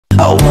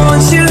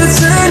want you to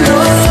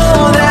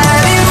know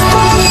that if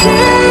I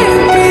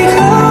can't be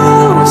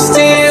close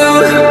to you,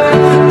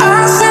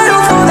 I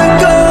settle for the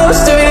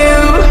ghost of you.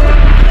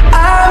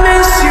 I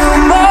miss you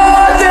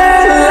more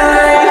than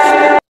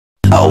life.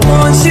 I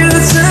want you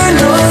to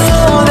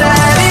know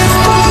that if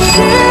I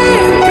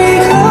can't be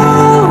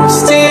close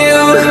to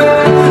you,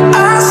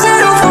 I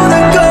settle for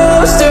the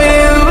ghost of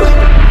you.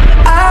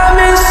 I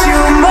miss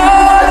you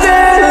more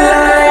than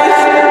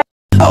life.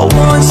 I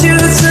want you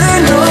to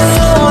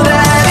know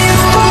that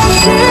if I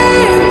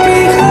can't be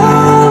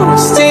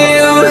close to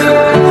you,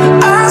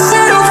 I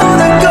settle for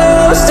the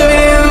ghost of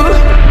you.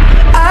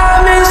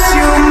 I miss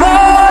you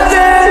more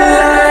than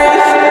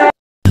life.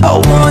 I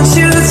want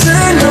you to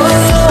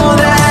know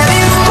that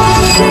if I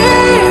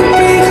can't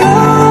be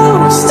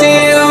close to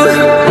you,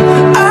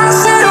 I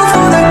settle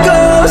for the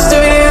ghost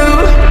of you.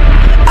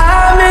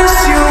 I miss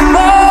you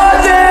more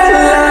than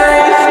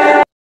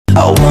life.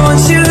 I want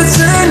you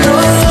to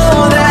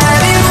know that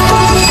if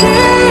I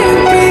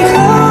can't be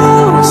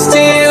close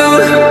to you,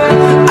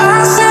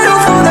 I settle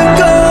for the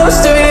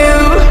ghost of you.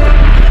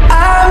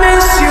 I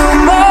miss you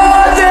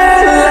more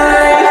than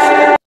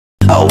life.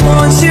 I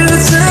want you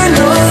to